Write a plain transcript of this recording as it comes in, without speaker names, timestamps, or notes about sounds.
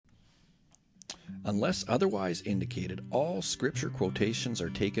Unless otherwise indicated, all scripture quotations are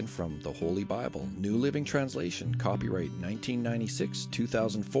taken from the Holy Bible, New Living Translation, copyright 1996,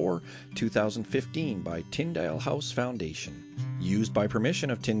 2004, 2015 by Tyndale House Foundation. Used by permission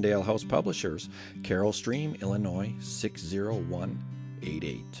of Tyndale House Publishers, Carroll Stream, Illinois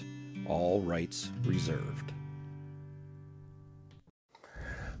 60188. All rights reserved.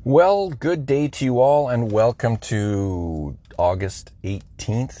 Well, good day to you all, and welcome to August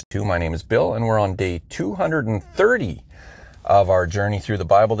 18th. My name is Bill, and we're on day 230 of our journey through the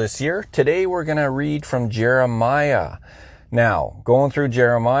Bible this year. Today we're going to read from Jeremiah. Now, going through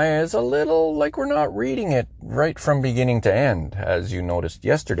Jeremiah is a little like we're not reading it right from beginning to end, as you noticed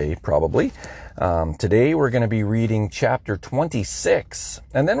yesterday, probably. Today we're going to be reading chapter 26,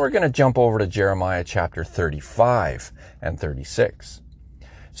 and then we're going to jump over to Jeremiah chapter 35 and 36.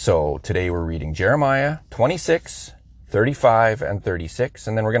 So today we're reading Jeremiah 26, 35, and 36,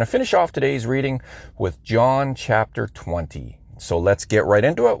 and then we're going to finish off today's reading with John chapter 20. So let's get right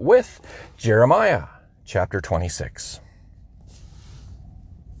into it with Jeremiah chapter 26.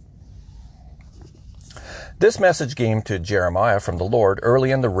 This message came to Jeremiah from the Lord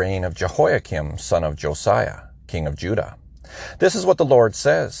early in the reign of Jehoiakim, son of Josiah, king of Judah. This is what the Lord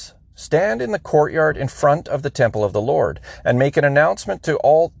says. Stand in the courtyard in front of the temple of the Lord and make an announcement to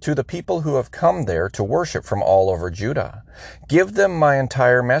the people who have come there to worship from all over Judah. Give them my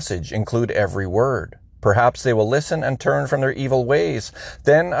entire message, include every word. Perhaps they will listen and turn from their evil ways.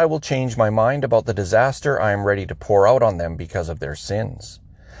 Then I will change my mind about the disaster I am ready to pour out on them because of their sins.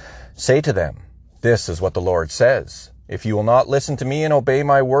 Say to them, this is what the Lord says. If you will not listen to me and obey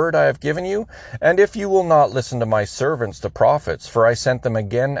my word I have given you, and if you will not listen to my servants, the prophets, for I sent them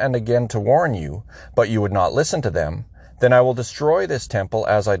again and again to warn you, but you would not listen to them, then I will destroy this temple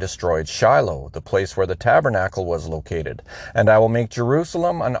as I destroyed Shiloh, the place where the tabernacle was located, and I will make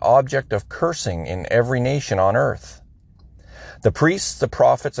Jerusalem an object of cursing in every nation on earth. The priests, the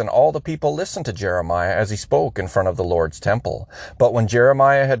prophets, and all the people listened to Jeremiah as he spoke in front of the Lord's temple. But when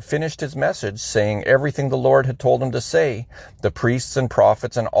Jeremiah had finished his message, saying everything the Lord had told him to say, the priests and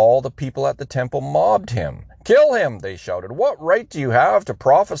prophets and all the people at the temple mobbed him. Kill him, they shouted. What right do you have to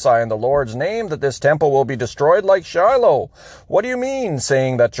prophesy in the Lord's name that this temple will be destroyed like Shiloh? What do you mean,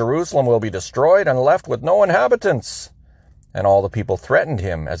 saying that Jerusalem will be destroyed and left with no inhabitants? And all the people threatened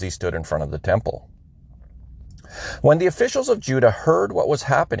him as he stood in front of the temple. When the officials of Judah heard what was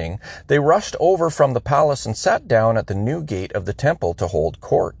happening, they rushed over from the palace and sat down at the new gate of the temple to hold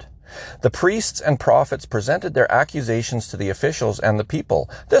court. The priests and prophets presented their accusations to the officials and the people.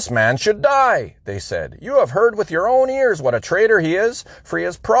 This man should die, they said. You have heard with your own ears what a traitor he is, for he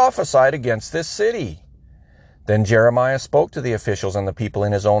has prophesied against this city. Then Jeremiah spoke to the officials and the people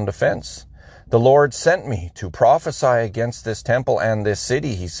in his own defense. The Lord sent me to prophesy against this temple and this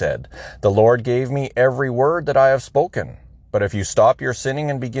city, he said. The Lord gave me every word that I have spoken. But if you stop your sinning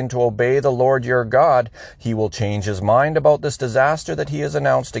and begin to obey the Lord your God, he will change his mind about this disaster that he has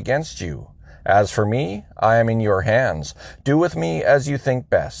announced against you. As for me, I am in your hands. Do with me as you think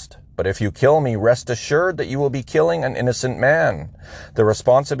best. But if you kill me, rest assured that you will be killing an innocent man. The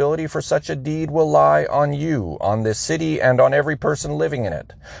responsibility for such a deed will lie on you, on this city, and on every person living in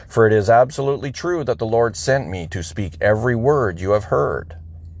it. For it is absolutely true that the Lord sent me to speak every word you have heard.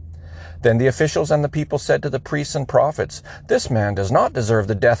 Then the officials and the people said to the priests and prophets, This man does not deserve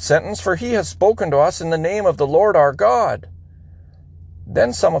the death sentence, for he has spoken to us in the name of the Lord our God.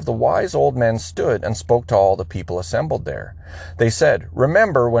 Then some of the wise old men stood and spoke to all the people assembled there. They said,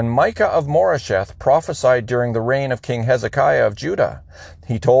 Remember when Micah of Moresheth prophesied during the reign of King Hezekiah of Judah.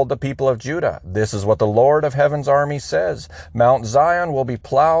 He told the people of Judah, This is what the Lord of heaven's army says. Mount Zion will be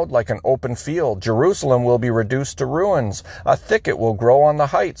plowed like an open field. Jerusalem will be reduced to ruins. A thicket will grow on the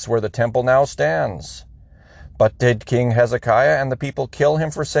heights where the temple now stands. But did King Hezekiah and the people kill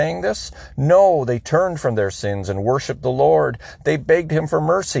him for saying this? No, they turned from their sins and worshipped the Lord. They begged him for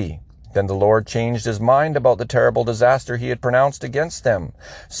mercy. Then the Lord changed his mind about the terrible disaster he had pronounced against them.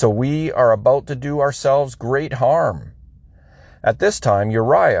 So we are about to do ourselves great harm. At this time,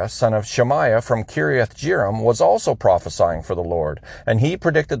 Uriah, son of Shemaiah from Kiriath-Jearim, was also prophesying for the Lord, and he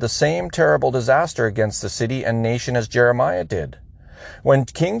predicted the same terrible disaster against the city and nation as Jeremiah did. When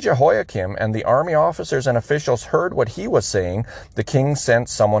King Jehoiakim and the army officers and officials heard what he was saying, the king sent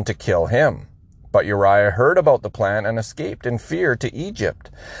someone to kill him. But Uriah heard about the plan and escaped in fear to Egypt.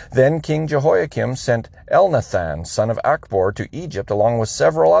 Then King Jehoiakim sent Elnathan, son of Achbor, to Egypt along with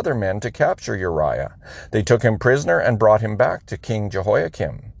several other men to capture Uriah. They took him prisoner and brought him back to King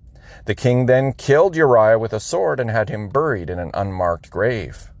Jehoiakim. The king then killed Uriah with a sword and had him buried in an unmarked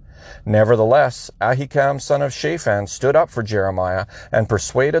grave. Nevertheless, Ahikam son of Shaphan stood up for Jeremiah and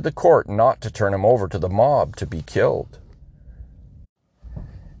persuaded the court not to turn him over to the mob to be killed.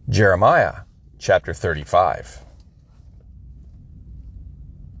 Jeremiah chapter 35.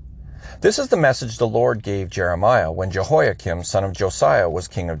 This is the message the Lord gave Jeremiah when Jehoiakim son of Josiah was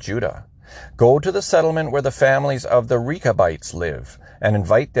king of Judah. Go to the settlement where the families of the Rechabites live, and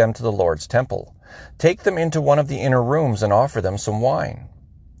invite them to the Lord's temple. Take them into one of the inner rooms and offer them some wine.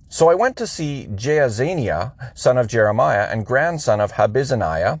 So I went to see Jaazaniah, son of Jeremiah and grandson of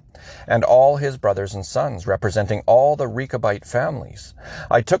Habizaniah, and all his brothers and sons, representing all the Rechabite families.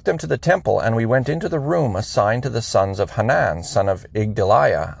 I took them to the temple, and we went into the room assigned to the sons of Hanan, son of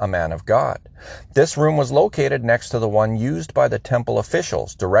Igdaliah, a man of God. This room was located next to the one used by the temple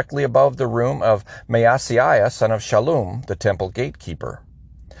officials, directly above the room of Maaseiah, son of Shallum, the temple gatekeeper.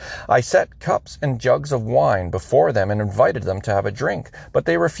 I set cups and jugs of wine before them and invited them to have a drink, but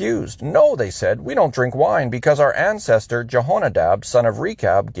they refused. No, they said, we don't drink wine because our ancestor Jehonadab, son of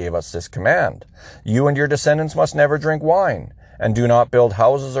Rechab, gave us this command. You and your descendants must never drink wine, and do not build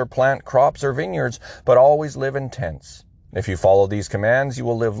houses or plant crops or vineyards, but always live in tents. If you follow these commands, you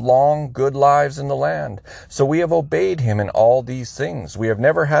will live long, good lives in the land. So we have obeyed him in all these things. We have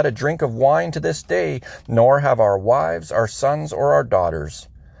never had a drink of wine to this day, nor have our wives, our sons, or our daughters.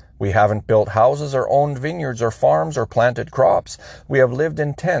 We haven't built houses or owned vineyards or farms or planted crops. We have lived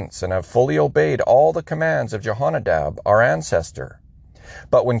in tents and have fully obeyed all the commands of Jehonadab, our ancestor.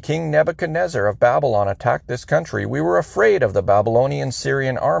 But when King Nebuchadnezzar of Babylon attacked this country, we were afraid of the Babylonian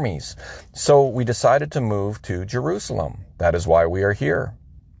Syrian armies. So we decided to move to Jerusalem. That is why we are here.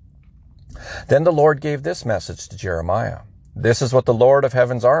 Then the Lord gave this message to Jeremiah. This is what the Lord of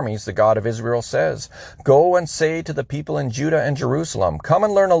heaven's armies, the God of Israel, says. Go and say to the people in Judah and Jerusalem, come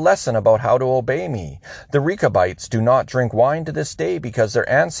and learn a lesson about how to obey me. The Rechabites do not drink wine to this day because their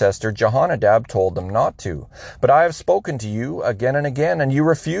ancestor Jehonadab told them not to. But I have spoken to you again and again, and you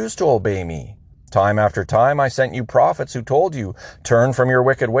refuse to obey me. Time after time I sent you prophets who told you, turn from your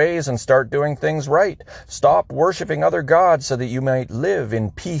wicked ways and start doing things right. Stop worshiping other gods so that you might live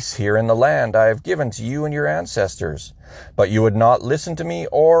in peace here in the land I have given to you and your ancestors. But you would not listen to me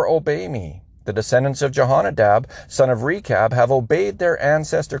or obey me. The descendants of Jehonadab, son of Rechab, have obeyed their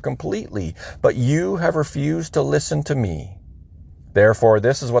ancestor completely, but you have refused to listen to me. Therefore,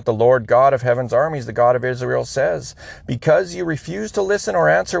 this is what the Lord God of heaven's armies, the God of Israel, says. Because you refuse to listen or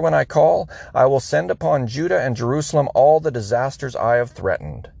answer when I call, I will send upon Judah and Jerusalem all the disasters I have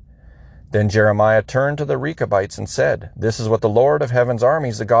threatened. Then Jeremiah turned to the Rechabites and said, this is what the Lord of heaven's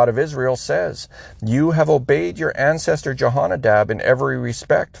armies, the God of Israel, says. You have obeyed your ancestor Jehonadab in every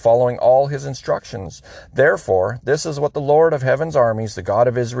respect, following all his instructions. Therefore, this is what the Lord of heaven's armies, the God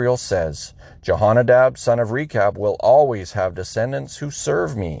of Israel, says. Jehonadab, son of Rechab, will always have descendants who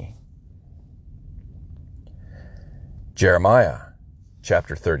serve me. Jeremiah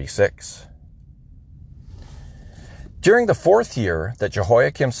chapter 36. During the 4th year that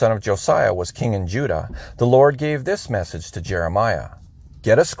Jehoiakim son of Josiah was king in Judah, the Lord gave this message to Jeremiah.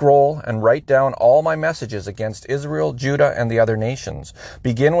 Get a scroll and write down all my messages against Israel, Judah, and the other nations.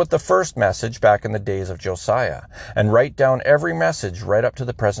 Begin with the first message back in the days of Josiah, and write down every message right up to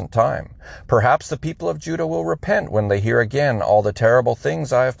the present time. Perhaps the people of Judah will repent when they hear again all the terrible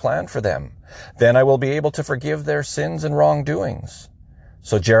things I have planned for them. Then I will be able to forgive their sins and wrongdoings.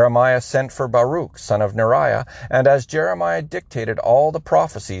 So Jeremiah sent for Baruch, son of Neriah, and as Jeremiah dictated all the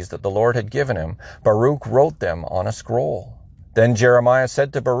prophecies that the Lord had given him, Baruch wrote them on a scroll. Then Jeremiah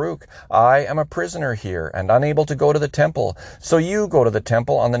said to Baruch, I am a prisoner here and unable to go to the temple. So you go to the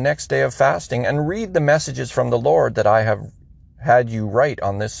temple on the next day of fasting and read the messages from the Lord that I have had you write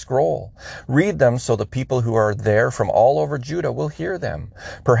on this scroll. Read them so the people who are there from all over Judah will hear them.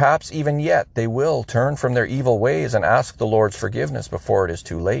 Perhaps even yet they will turn from their evil ways and ask the Lord's forgiveness before it is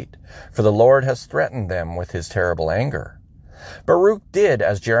too late, for the Lord has threatened them with his terrible anger. Baruch did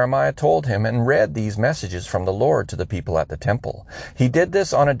as Jeremiah told him and read these messages from the Lord to the people at the temple. He did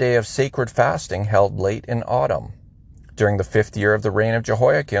this on a day of sacred fasting held late in autumn. During the 5th year of the reign of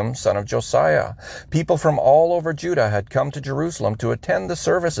Jehoiakim, son of Josiah, people from all over Judah had come to Jerusalem to attend the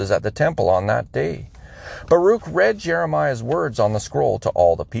services at the temple on that day. Baruch read Jeremiah's words on the scroll to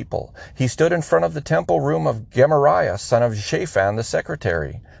all the people. He stood in front of the temple room of Gemariah, son of Shaphan, the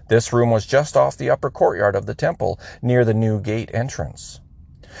secretary. This room was just off the upper courtyard of the temple, near the new gate entrance.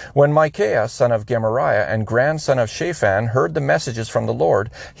 When Micaiah, son of Gemariah and grandson of Shaphan, heard the messages from the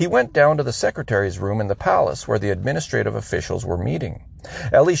Lord, he went down to the secretary's room in the palace where the administrative officials were meeting.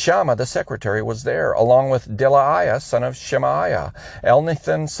 Elishama the secretary was there, along with Delaiah son of Shemaiah,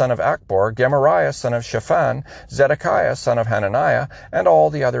 Elnathan son of Akbor, Gemariah son of Shaphan, Zedekiah son of Hananiah, and all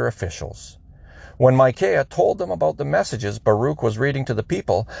the other officials. When Micaiah told them about the messages Baruch was reading to the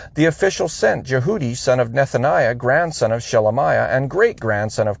people, the officials sent Jehudi son of Nethaniah, grandson of Shelemiah, and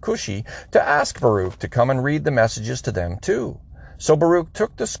great-grandson of Cushi, to ask Baruch to come and read the messages to them too. So Baruch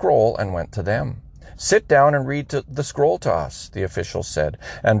took the scroll and went to them. "Sit down and read the scroll to us," the officials said,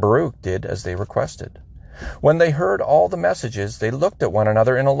 and Baruch did as they requested. When they heard all the messages, they looked at one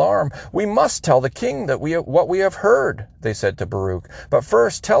another in alarm. "We must tell the king what we have heard," they said to Baruch. "But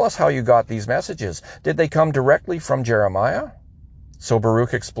first, tell us how you got these messages. Did they come directly from Jeremiah?" So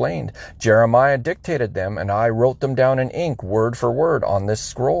Baruch explained, "Jeremiah dictated them, and I wrote them down in ink, word for word, on this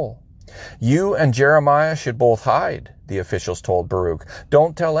scroll." "You and Jeremiah should both hide," the officials told Baruch.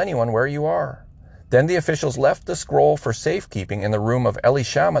 "Don't tell anyone where you are." Then the officials left the scroll for safekeeping in the room of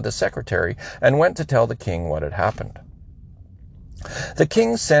Elishama the secretary and went to tell the king what had happened. The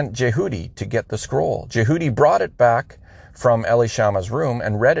king sent Jehudi to get the scroll. Jehudi brought it back from Elishama's room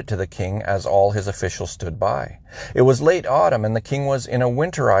and read it to the king as all his officials stood by. It was late autumn, and the king was in a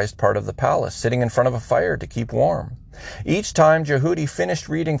winterized part of the palace, sitting in front of a fire to keep warm. Each time Jehudi finished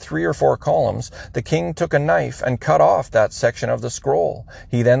reading 3 or 4 columns, the king took a knife and cut off that section of the scroll.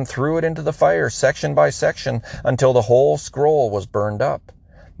 He then threw it into the fire, section by section, until the whole scroll was burned up.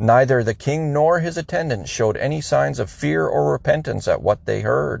 Neither the king nor his attendants showed any signs of fear or repentance at what they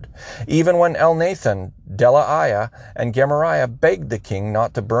heard. Even when Elnathan, Delaiah, and Gemariah begged the king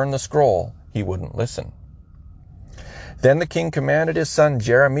not to burn the scroll, he wouldn't listen. Then the king commanded his son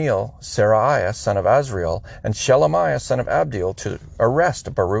Jerahmeel, Seraiah son of Azriel, and Shelemiah son of Abdeel to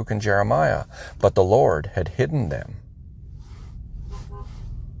arrest Baruch and Jeremiah, but the Lord had hidden them.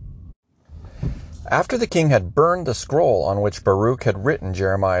 After the king had burned the scroll on which Baruch had written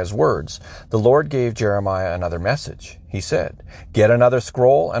Jeremiah's words, the Lord gave Jeremiah another message. He said, "Get another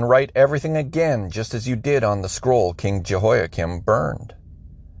scroll and write everything again, just as you did on the scroll King Jehoiakim burned.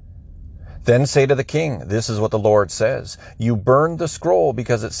 Then say to the king, 'This is what the Lord says. You burned the scroll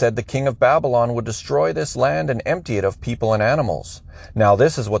because it said the king of Babylon would destroy this land and empty it of people and animals. Now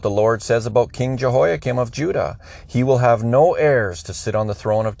this is what the Lord says about King Jehoiakim of Judah. He will have no heirs to sit on the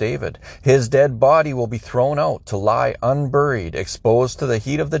throne of David. His dead body will be thrown out to lie unburied, exposed to the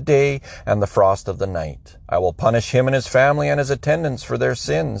heat of the day and the frost of the night. I will punish him and his family and his attendants for their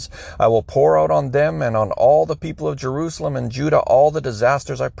sins. I will pour out on them and on all the people of Jerusalem and Judah all the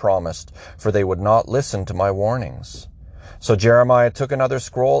disasters I promised, for they would not listen to my warnings." So Jeremiah took another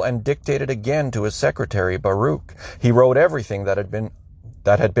scroll and dictated again to his secretary Baruch. He wrote everything that had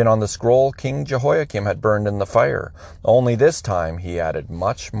been on the scroll King Jehoiakim had burned in the fire. Only this time he added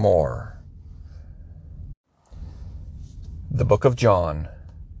much more. The Book of John,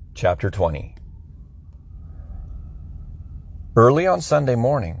 chapter 20. Early on Sunday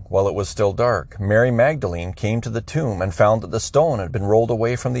morning, while it was still dark, Mary Magdalene came to the tomb and found that the stone had been rolled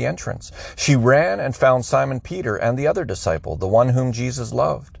away from the entrance. She ran and found Simon Peter and the other disciple, the one whom Jesus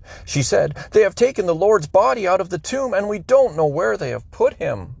loved. She said, "They have taken the Lord's body out of the tomb, and we don't know where they have put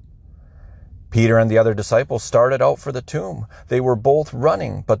him." Peter and the other disciple started out for the tomb. They were both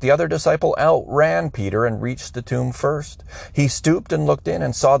running, but the other disciple outran Peter and reached the tomb first. He stooped and looked in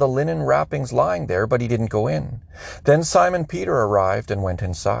and saw the linen wrappings lying there, but he didn't go in. Then Simon Peter arrived and went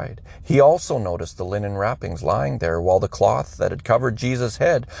inside. He also noticed the linen wrappings lying there, while the cloth that had covered Jesus'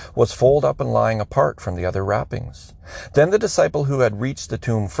 head was folded up and lying apart from the other wrappings. Then the disciple who had reached the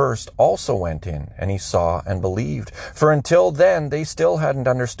tomb first also went in, and he saw and believed. For until then they still hadn't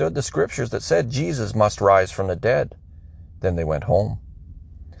understood the scriptures that said Jesus must rise from the dead. Then they went home.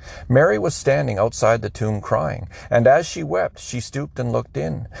 Mary was standing outside the tomb crying, and as she wept, she stooped and looked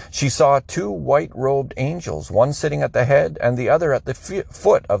in. She saw 2 white-robed angels, one sitting at the head and the other at the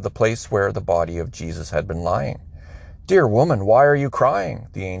foot of the place where the body of Jesus had been lying. "Dear woman, why are you crying?"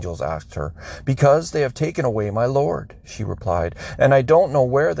 the angels asked her. "Because they have taken away my Lord," she replied, "and I don't know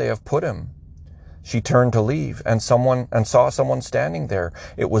where they have put him." She turned to leave and saw someone standing there.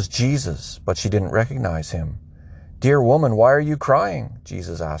 It was Jesus, but she didn't recognize him. "Dear woman, why are you crying?"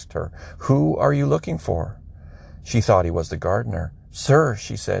 Jesus asked her. "Who are you looking for?" She thought he was the gardener. "Sir,"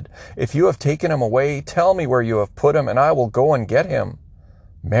 she said, "if you have taken him away, tell me where you have put him, and I will go and get him."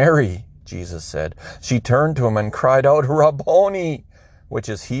 "Mary," Jesus said. She turned to him and cried out, "Rabboni," which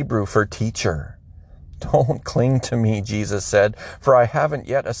is Hebrew for teacher. "Don't cling to me," Jesus said, "for I haven't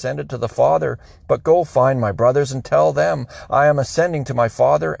yet ascended to the Father, but go find my brothers and tell them, I am ascending to my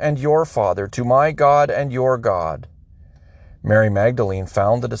Father and your Father, to my God and your God." Mary Magdalene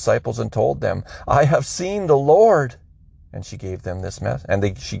found the disciples and told them, "I have seen the Lord," And she gave them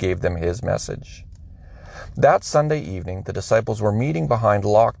she gave them his message. That Sunday evening, the disciples were meeting behind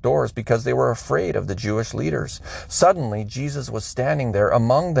locked doors because they were afraid of the Jewish leaders. Suddenly, Jesus was standing there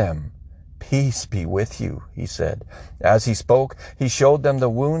among them. "Peace be with you," he said. As he spoke, he showed them the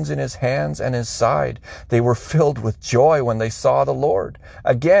wounds in his hands and his side. They were filled with joy when they saw the Lord.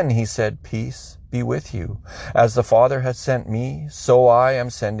 Again, he said, "Peace be with you. As the Father has sent me, so I am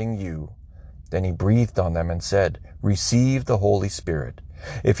sending you." Then he breathed on them and said, "Receive the Holy Spirit.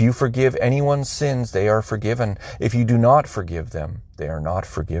 If you forgive anyone's sins, they are forgiven. If you do not forgive them, they are not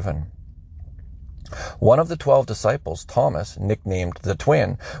forgiven." One of the 12 disciples, Thomas, nicknamed the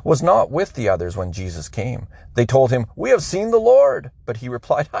Twin, was not with the others when Jesus came. They told him, "We have seen the Lord." But he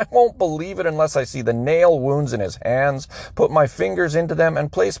replied, "I won't believe it unless I see the nail wounds in his hands, put my fingers into them,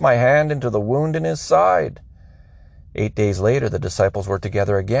 and place my hand into the wound in his side." 8 days later, the disciples were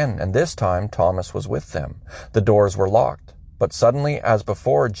together again, and this time Thomas was with them. The doors were locked, but suddenly, as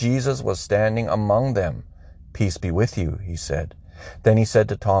before, Jesus was standing among them. "Peace be with you," he said. Then he said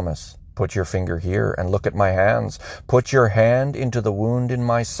to Thomas, "Put your finger here and look at my hands. Put your hand into the wound in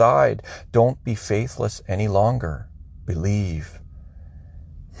my side. Don't be faithless any longer. Believe."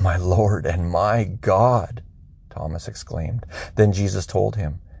 "My Lord and my God," Thomas exclaimed. Then Jesus told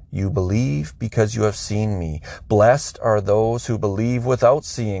him, "You believe because you have seen me. Blessed are those who believe without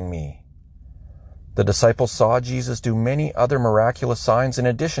seeing me." The disciples saw Jesus do many other miraculous signs in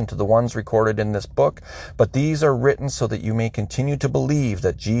addition to the ones recorded in this book, but these are written so that you may continue to believe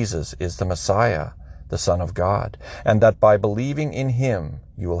that Jesus is the Messiah, the Son of God, and that by believing in him,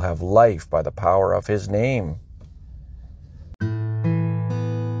 you will have life by the power of his name.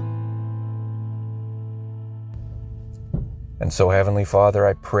 And so, Heavenly Father,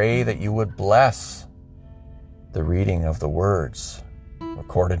 I pray that you would bless the reading of the words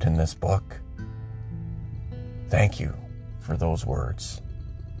recorded in this book. Thank you for those words.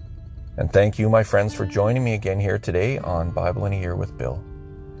 And thank you, my friends, for joining me again here today on Bible in a Year with Bill.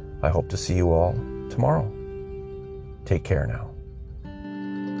 I hope to see you all tomorrow. Take care now.